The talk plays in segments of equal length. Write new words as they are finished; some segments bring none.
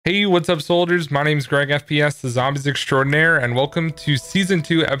Hey, what's up, soldiers? My name is GregFPS, the Zombies Extraordinaire, and welcome to Season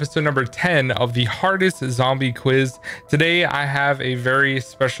 2, Episode number 10 of the hardest zombie quiz. Today, I have a very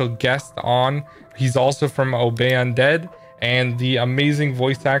special guest on. He's also from Obey Undead, and the amazing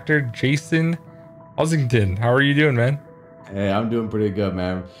voice actor, Jason Hoisington. How are you doing, man? Hey, I'm doing pretty good,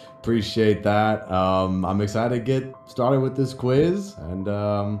 man. Appreciate that. I'm excited to get started with this quiz, and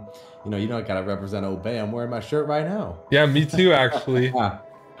I gotta represent Obey. I'm wearing my shirt right now. Yeah, me too, actually.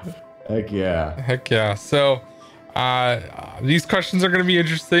 Heck yeah. Heck yeah. So, these questions are going to be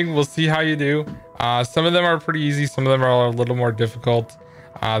interesting. We'll see how you do. Some of them are pretty easy. Some of them are a little more difficult.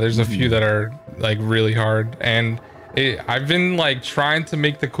 There's a few that are like really hard. And I've been like trying to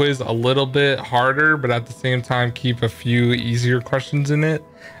make the quiz a little bit harder, but at the same time, keep a few easier questions in it.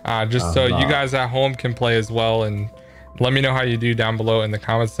 Just so you guys at home can play as well. And let me know how you do down below in the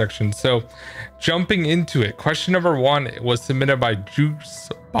comments section. So jumping into it, question number 1 was submitted by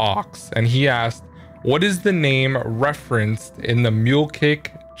Juicebox, and he asked, what is the name referenced in the Mule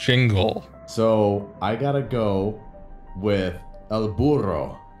Kick jingle? So I gotta go with El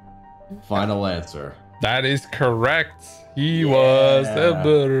Burro. Final answer. That is correct. He was El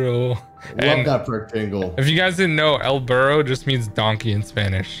Burro. Love that perk jingle. If you guys didn't know, El Burro just means donkey in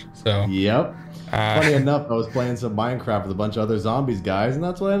Spanish. So yep. Funny enough, I was playing some Minecraft with a bunch of other zombies guys, and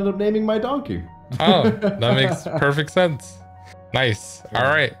that's what I ended up naming my donkey. Oh, that makes perfect sense. Nice. All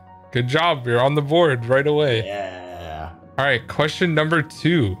right. Good job. You're on the board right away. Yeah. All right. Question number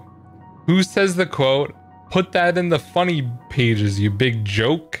 2. Who says the quote, "Put that in the funny pages, you big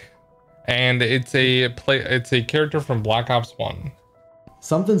joke"? And it's a character from Black Ops 1.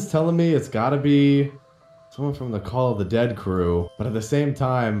 Something's telling me it's gotta be someone from the Call of the Dead crew, but at the same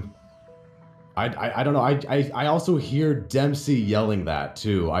time, I don't know. I also hear Dempsey yelling that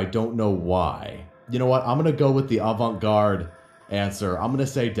too. I don't know why. You know what? I'm gonna go with the avant-garde answer. I'm gonna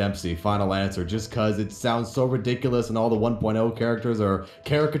say Dempsey. Final answer, just because it sounds so ridiculous and all the 1.0 characters are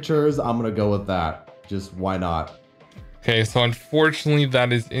caricatures. I'm gonna go with that. Just why not? Okay, so unfortunately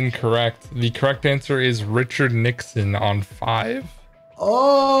that is incorrect. The correct answer is Richard Nixon on 5.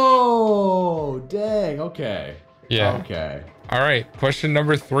 Oh, dang. Okay. Yeah. Okay. All right, question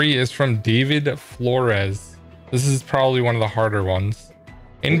number 3 is from David Flores. This is probably one of the harder ones.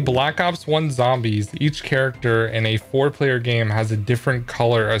 In Black Ops 1 Zombies, each character in a 4-player game has a different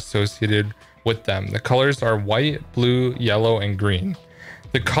color associated with them. The colors are white, blue, yellow, and green.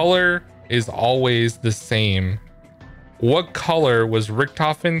 The color is always the same. What color was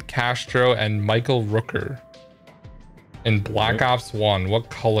Richtofen, Castro, and Michael Rooker? In Black Ops 1, what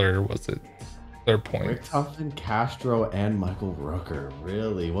color was it? Their points. Richtofen, Castro, and Michael Rooker.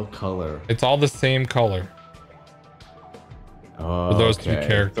 Really? What color? It's all the same color. Oh, for those two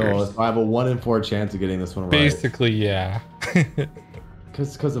characters. So I have a 1 in 4 chance of getting this one right. Basically, yeah.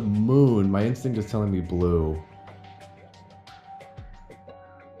 Because of moon, my instinct is telling me blue.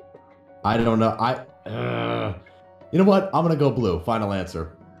 I don't know. You know what? I'm gonna go blue. Final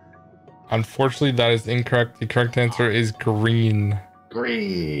answer. Unfortunately, that is incorrect. The correct answer is green.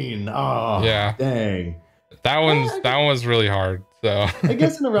 Green. Oh, yeah. Dang. That one was really hard. So I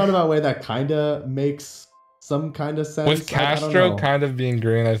guess in a roundabout way, that kind of makes some kind of sense. With Castro kind of being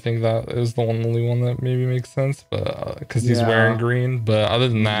green, I think that is the only one that maybe makes sense, but because he's wearing green. But other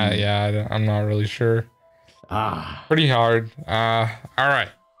than that, yeah, I'm not really sure. Pretty hard. All right.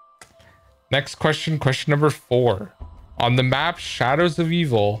 Next question. Question number 4. On the map Shadows of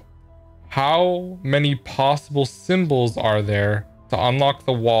Evil, how many possible symbols are there to unlock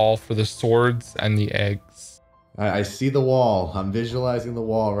the wall for the swords and the eggs? I see the wall. I'm visualizing the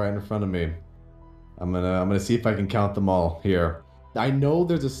wall right in front of me. I'm gonna see if I can count them all here. I know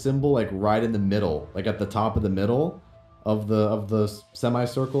there's a symbol like right in the middle, like at the top of the middle of the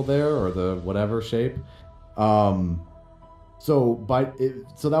semicircle there, or the whatever shape. So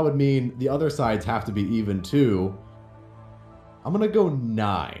that would mean the other sides have to be even too. I'm gonna go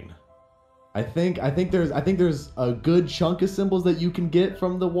 9. I think there's a good chunk of symbols that you can get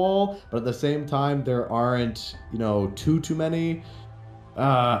from the wall, but at the same time there aren't, too many.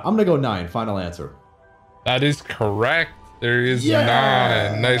 I'm gonna go 9. Final answer. That is correct. There is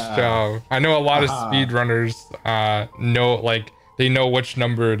 9. Nice job. I know a lot of speedrunners they know which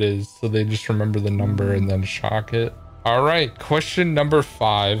number it is, so they just remember the number and then shock it. All right, question number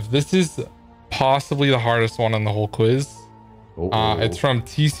 5. This is possibly the hardest one on the whole quiz. It's from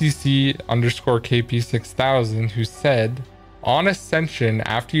TCC_KP6000, who said, on Ascension,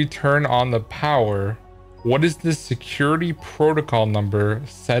 after you turn on the power, what is the security protocol number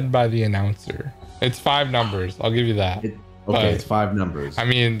said by the announcer? It's 5 numbers. I'll give you that. It's 5 numbers. I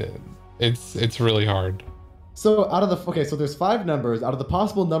mean, it's really hard. So out of the okay, so there's 5 numbers. Out of the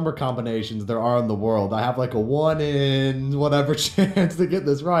possible number combinations there are in the world, I have like a 1 in whatever chance to get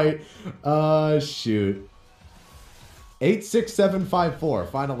this right. Shoot. 86754.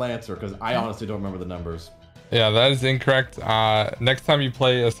 Final answer, because I honestly don't remember the numbers. Yeah, that is incorrect. Next time you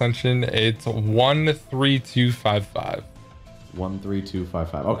play Ascension, it's 13255.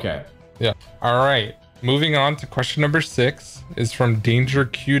 13255. Okay. Yeah. All right. Moving on to question number 6 is from Danger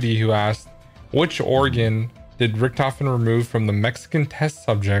Cutie, who asked, which organ did Richtofen remove from the Mexican test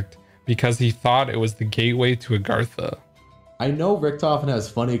subject because he thought it was the gateway to Agartha? I know Richtofen has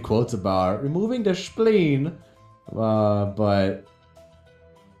funny quotes about removing the spleen, but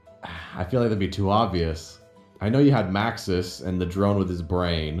I feel like that'd be too obvious. I know you had Maxis and the drone with his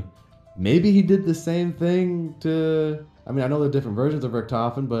brain. Maybe he did the same thing to... I mean, I know they're different versions of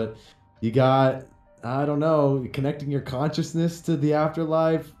Richtofen, but you got, I don't know, connecting your consciousness to the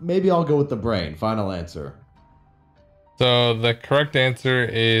afterlife. Maybe I'll go with the brain. Final answer. So the correct answer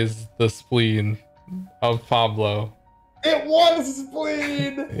is the spleen of Pablo. It was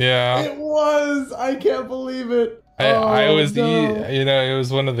spleen! Yeah. It was! I can't believe it. I was, no. it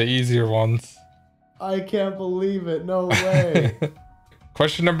was one of the easier ones. I can't believe it. No way.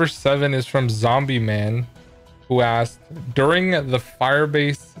 Question number 7 is from Zombie Man, who asked, during the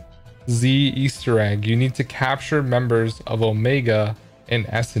Firebase Z Easter egg, you need to capture members of Omega in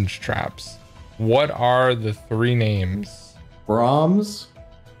Essence traps. What are the 3 names? Brahms,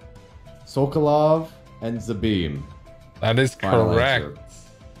 Sokolov, and Zabim. That is correct.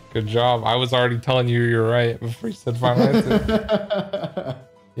 Good job. I was already telling you you're right before you said final answer.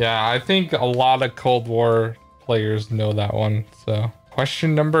 Yeah, I think a lot of Cold War players know that one. So,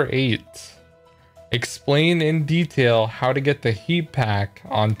 question number 8. Explain in detail how to get the heat pack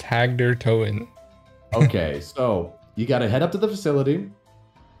on Tagder Toten. Okay, so you got to head up to the facility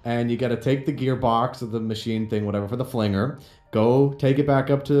and you got to take the gearbox of the machine thing, whatever, for the flinger. Go take it back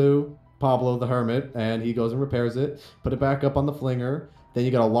up to Pablo the Hermit and he goes and repairs it. Put it back up on the flinger. Then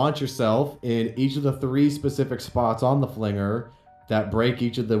you got to launch yourself in each of the 3 specific spots on the flinger that break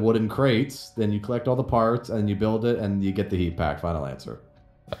each of the wooden crates. Then you collect all the parts and you build it and you get the heat pack. Final answer.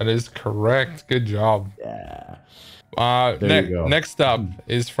 That is correct. Good job. Yeah. There you go. Next up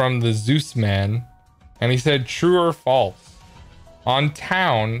is from the Zeus Man, and he said, true or false? On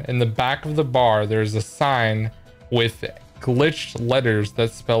town, in the back of the bar, there's a sign with glitched letters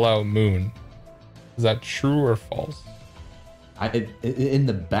that spell out moon. Is that true or false? In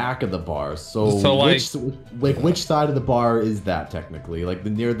the back of the bar. So like, which side of the bar is that technically? Like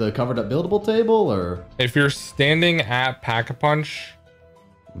near the covered up buildable table, or? If you're standing at Pack-a-Punch,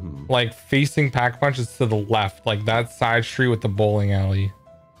 like facing Pack-a-Punch, it's to the left, like that side street with the bowling alley.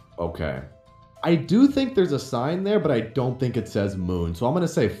 Okay. I do think there's a sign there, but I don't think it says moon. So I'm going to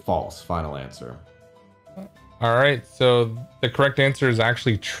say false. Final answer. All right. So the correct answer is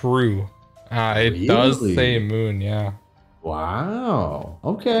actually true. It does say moon. Yeah. Wow.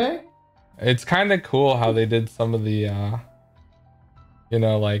 Okay. It's kind of cool how they did some of the,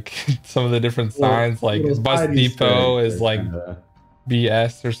 like some of the different signs, like Bus Depot is like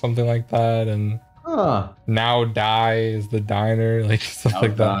BS or something like that. And Now Die is the diner, like stuff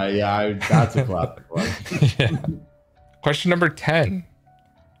like that. Yeah, that's a classic one. Yeah. Question number 10.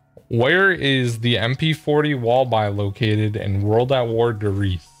 Where is the MP40 wall buy located in World at War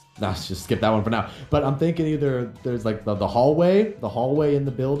Derice? Let's just skip that one for now. But I'm thinking either there's like the hallway in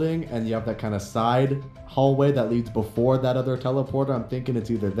the building, and you have that kind of side hallway that leads before that other teleporter. I'm thinking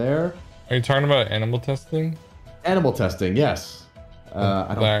it's either there. Are you talking about animal testing? Animal testing, yes.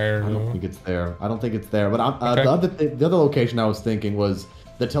 I don't think it's there. I don't think it's there. But the other location I was thinking was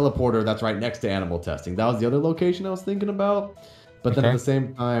the teleporter that's right next to animal testing. That was the other location I was thinking about. But then at the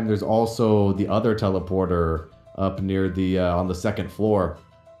same time, there's also the other teleporter up near the on the second floor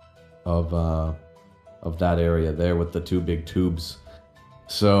of that area there with the 2 big tubes.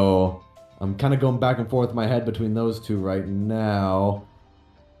 So I'm kind of going back and forth in my head between those 2 right now.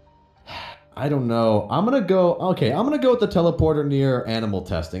 I don't know. I'm gonna go with the teleporter near animal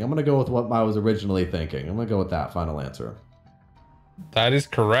testing. I'm gonna go with what I was originally thinking. I'm gonna go with that. Final answer. That is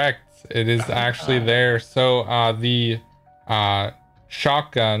correct. It is actually there. So the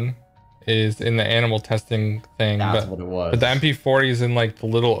shotgun is in the animal testing thing. That's what it was. But the MP40 is in like the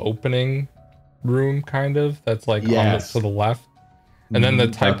little opening room, kind of. That's like to the left. And then the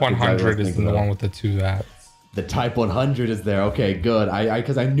Type 100 is the one with the 2 VATs. The Type 100 is there. Okay, good.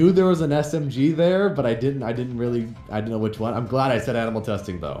 Because I knew there was an SMG there, but I didn't know which one. I'm glad I said animal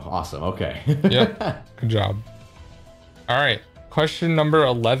testing though. Awesome. Okay. Yep. Good job. All right. Question number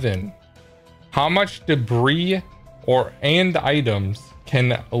 11. How much debris and items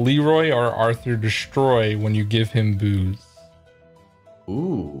can Leroy or Arthur destroy when you give him booze?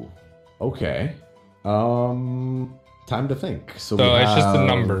 Ooh. Okay. Time to think. So it's just a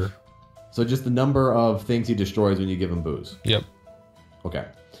number. So just the number of things he destroys when you give him booze. Yep. Okay.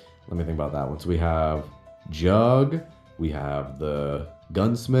 Let me think about that one. So we have Jug, we have the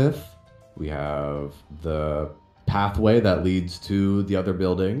gunsmith, we have the pathway that leads to the other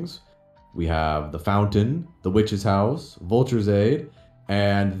buildings, we have the fountain, the witch's house, Vulture's Aid,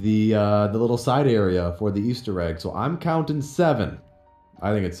 and the little side area for the Easter egg. So I'm counting 7.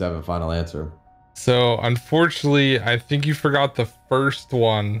 I think it's 7. Final answer. So unfortunately, I think you forgot the first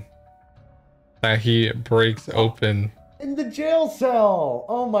one that he breaks open. In the jail cell.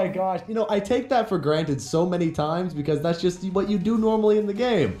 Oh my gosh. You know, I take that for granted so many times because that's just what you do normally in the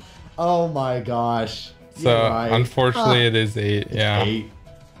game. Oh my gosh. So right. Unfortunately, it is 8. Yeah. 8.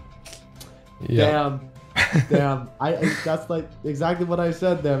 Yeah. Damn. That's like exactly what I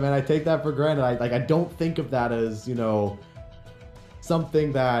said there, man. I take that for granted. I don't think of that as, you know,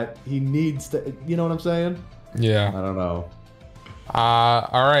 something that he needs to, you know what I'm saying? Yeah. I don't know.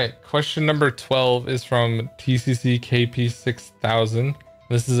 All right. Question number 12 is from TCC KP 6000.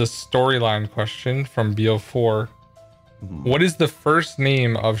 This is a storyline question from BO4. What is the first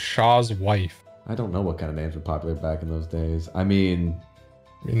name of Shaw's wife? I don't know what kind of names were popular back in those days. I mean...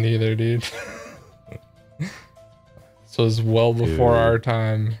 Me neither, dude. So it's well before our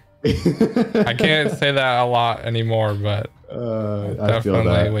time. I can't say that a lot anymore, but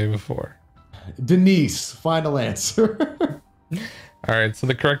definitely way before. Denise, final answer. All right, so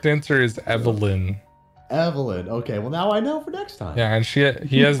the correct answer is Evelyn. Evelyn. Okay, well now I know for next time. Yeah, and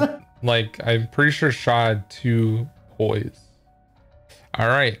he has like, I'm pretty sure Shaw had 2 boys. All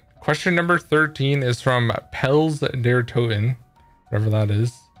right, question number 13 is from Pels der Toten, whatever that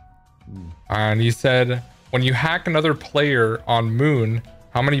is. And he said, when you hack another player on Moon,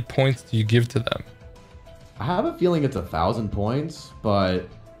 how many points do you give to them? I have a feeling it's 1,000 points, but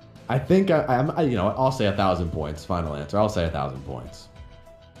I think I'll say 1,000 points. Final answer. I'll say 1,000 points.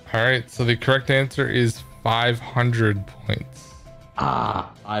 All right. So the correct answer is 500 points.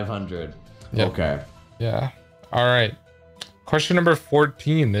 500. Yep. Okay. Yeah. All right. Question number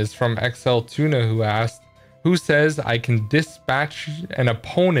 14 is from XL Tuna, who asked, who says I can dispatch an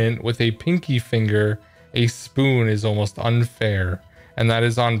opponent with a pinky finger? A spoon is almost unfair. And that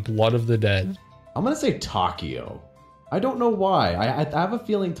is on Blood of the Dead. I'm going to say Takio. I don't know why. I have a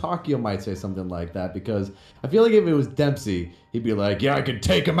feeling Takio might say something like that because I feel like if it was Dempsey, he'd be like, yeah, I could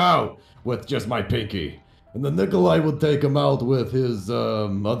take him out with just my pinky. And then Nikolai would take him out with his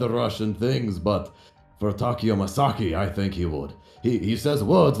other Russian things. But for Takio Masaki, I think he would. He says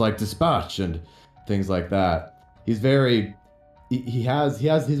words like dispatch and things like that. He's very... He has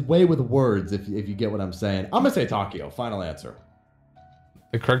his way with words, if you get what I'm saying. I'm going to say Takio. Final answer.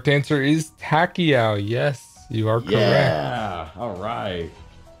 The correct answer is Takio. Yes. You are correct. Yeah. All right.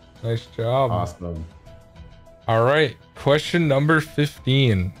 Nice job. Awesome. All right. Question number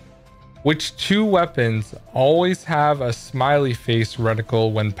 15. Which 2 weapons always have a smiley face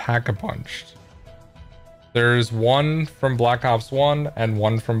reticle when pack-a-punched? There's one from Black Ops 1 and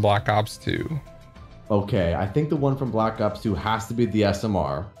one from Black Ops 2. Okay. I think the one from Black Ops 2 has to be the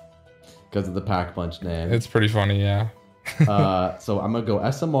SMR because of the pack-punch name. It's pretty funny, yeah. So I'm going to go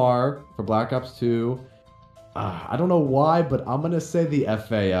SMR for Black Ops 2. I don't know why, but I'm gonna say the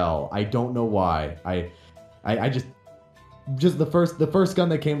FAL. I don't know why. I just the first gun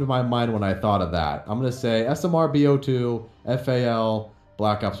that came to my mind when I thought of that. I'm gonna say SMR BO2, FAL,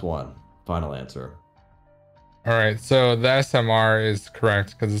 Black Ops 1. Final answer. All right, so the SMR is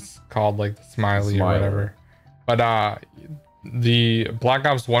correct because it's called like the smiley or whatever. But the Black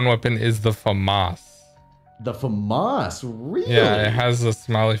Ops 1 weapon is the FAMAS. The FAMAS, really? Yeah, it has a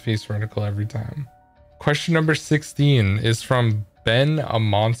smiley face reticle every time. Question number 16 is from Ben a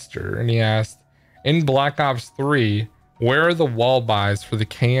Monster, and he asked, in Black Ops 3, where are the wall buys for the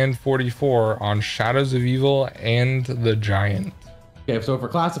KN-44 on Shadows of Evil and the Giant? Okay, so if we're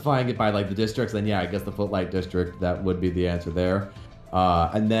classifying it by like the districts, then yeah, I guess the Footlight District, that would be the answer there.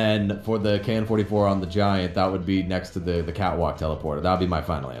 And then for the KN-44 on the Giant, that would be next to the Catwalk Teleporter. That would be my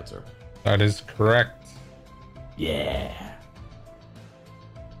final answer. That is correct. Yeah.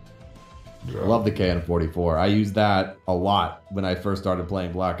 I love the KN-44. I used that a lot when I first started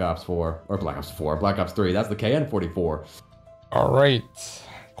playing Black Ops 4. Or Black Ops 4, Black Ops 3. That's the KN-44. All right.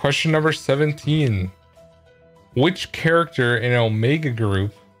 Question number 17. Which character in Omega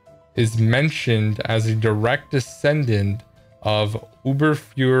Group is mentioned as a direct descendant of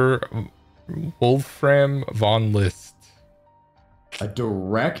Oberfuhrer Wolfram von List? A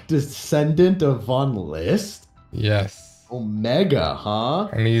direct descendant of von List? Yes. Omega, huh?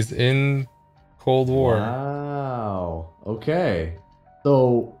 And he's in Cold War. Wow. Okay.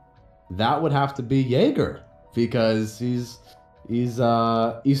 So that would have to be Jaeger because he's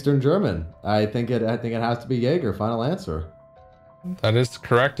Eastern German. I think it has to be Jaeger. Final answer. That is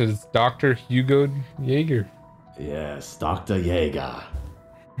correct. It's Dr. Hugo Jaeger. Yes, Dr. Jaeger.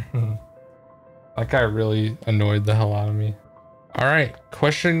 That guy really annoyed the hell out of me. All right,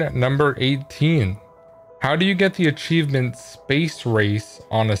 question number 18. How do you get the achievement Space Race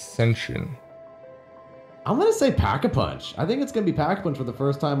on Ascension? I'm gonna say Pack-a-Punch. I think it's gonna be Pack-a-Punch for the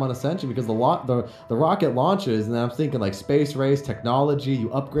first time on Ascension because the rocket launches, and then I'm thinking like Space Race technology.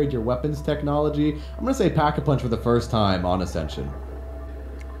 You upgrade your weapons technology. I'm gonna say Pack-a-Punch for the first time on Ascension.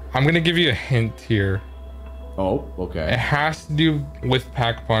 I'm gonna give you a hint here. Oh, okay. It has to do with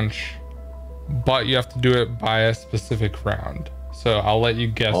Pack-a-Punch, but you have to do it by a specific round. So I'll let you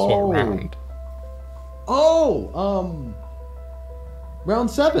guess what round. Oh, round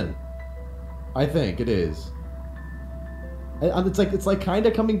 7. I think it is. It's like kind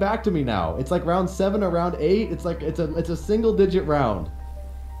of coming back to me now. It's like round 7 or round 8. It's like it's a single digit round.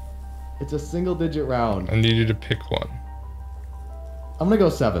 It's a single digit round. I need you to pick one. I'm gonna go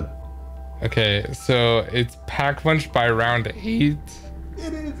 7. Okay, so it's Pack-a-Punch by round 8.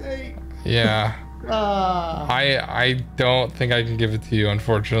 It is 8. Yeah. I don't think I can give it to you,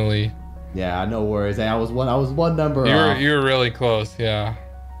 unfortunately. Yeah, no worries. Hey, I was one number off. You were really close, yeah.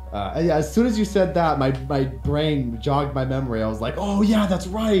 Yeah, as soon as you said that, my brain jogged my memory. I was like, oh yeah, that's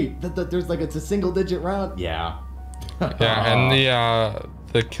right. There's like it's a single digit round. Yeah. Yeah, and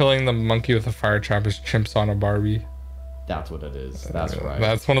the killing the monkey with a fire trap is Chimps on a Barbie. That's what it is. That's right.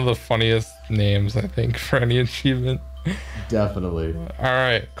 That's one of the funniest names, I think, for any achievement. Definitely. All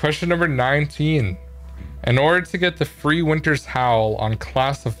right, question number 19. In order to get the free Winter's Howl on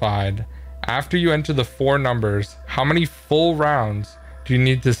Classified, after you enter the 4 numbers, how many full rounds do you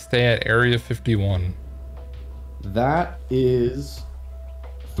need to stay at Area 51? That is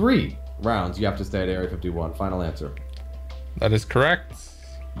 3 rounds you have to stay at Area 51. Final answer. That is correct.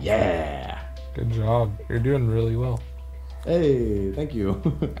 Yeah. Good job. You're doing really well. Hey, thank you.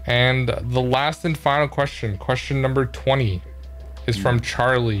 And the last and final question, question number 20, is from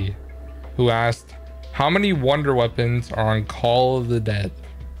Charlie, who asked, how many wonder weapons are on Call of the Dead?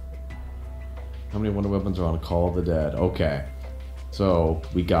 How many wonder weapons are on Call of the Dead? Okay. So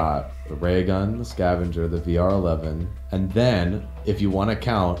we got the ray gun, the scavenger, the VR-11, and then if you want to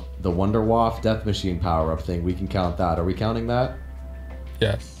count the Wonder WAW Death Machine power-up thing, we can count that. Are we counting that?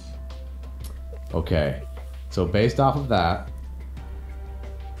 Yes. Okay. So based off of that,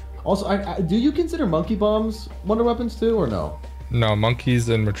 also, do you consider monkey bombs wonder weapons too, or no? No, monkeys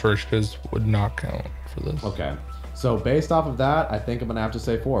and matryoshkas would not count for this. Okay. So based off of that, I think I'm gonna have to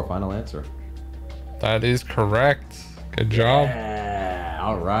say 4. Final answer. That is correct. Good job. Yeah.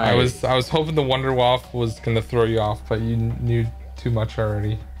 All right. I was hoping the Wonder Waff was gonna throw you off, but you knew too much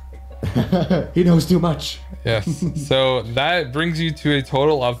already. He knows too much. Yes. So that brings you to a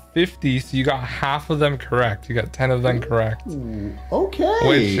total of 50. So you got half of them correct. You got 10 of them correct. Ooh, okay.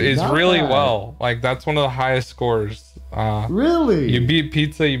 Which is really bad. well. Like that's one of the highest scores. Really? You beat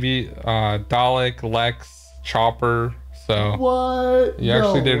Pizza. You beat Dalek, Lex, Chopper. So what? You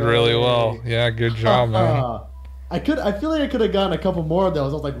actually did really well. Yeah. Good job, man. I feel like I could have gotten a couple more of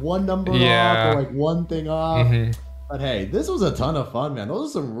those. I was like 1 number off or like 1 thing off. But hey, this was a ton of fun, man.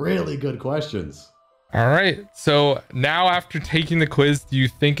 Those are some really good questions. All right. So now after taking the quiz, do you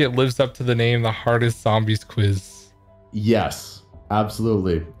think it lives up to the name, the hardest zombies quiz? Yes,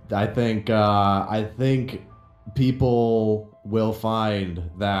 absolutely. I think people will find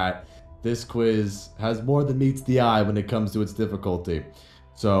that this quiz has more than meets the eye when it comes to its difficulty.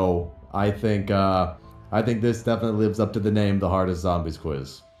 So I think this definitely lives up to the name, the hardest zombies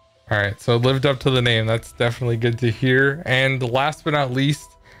quiz. All right, so it lived up to the name. That's definitely good to hear. And last but not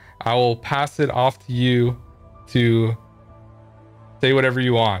least, I will pass it off to you to say whatever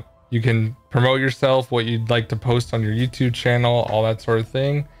you want. You can promote yourself, what you'd like to post on your YouTube channel, all that sort of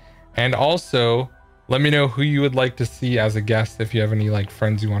thing. And also, let me know who you would like to see as a guest if you have any like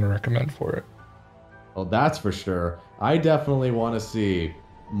friends you want to recommend for it. Well, that's for sure. I definitely want to see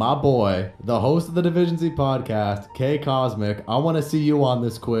my boy, the host of the Division Z podcast, K Cosmic. I want to see you on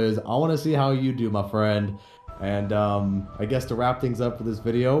this quiz. I want to see how you do, my friend. And I guess to wrap things up for this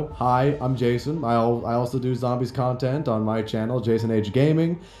video, hi, I'm Jason. I also do zombies content on my channel, Jason H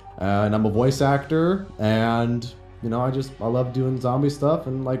Gaming, and I'm a voice actor. And you know, I love doing zombie stuff.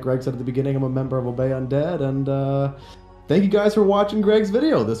 And like Greg said at the beginning, I'm a member of Obey Undead. And thank you guys for watching Greg's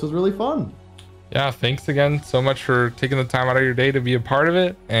video. This was really fun. Yeah, thanks again so much for taking the time out of your day to be a part of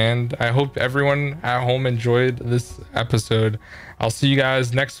it. And I hope everyone at home enjoyed this episode. I'll see you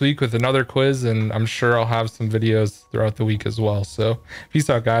guys next week with another quiz, and I'm sure I'll have some videos throughout the week as well. So peace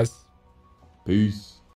out, guys. Peace.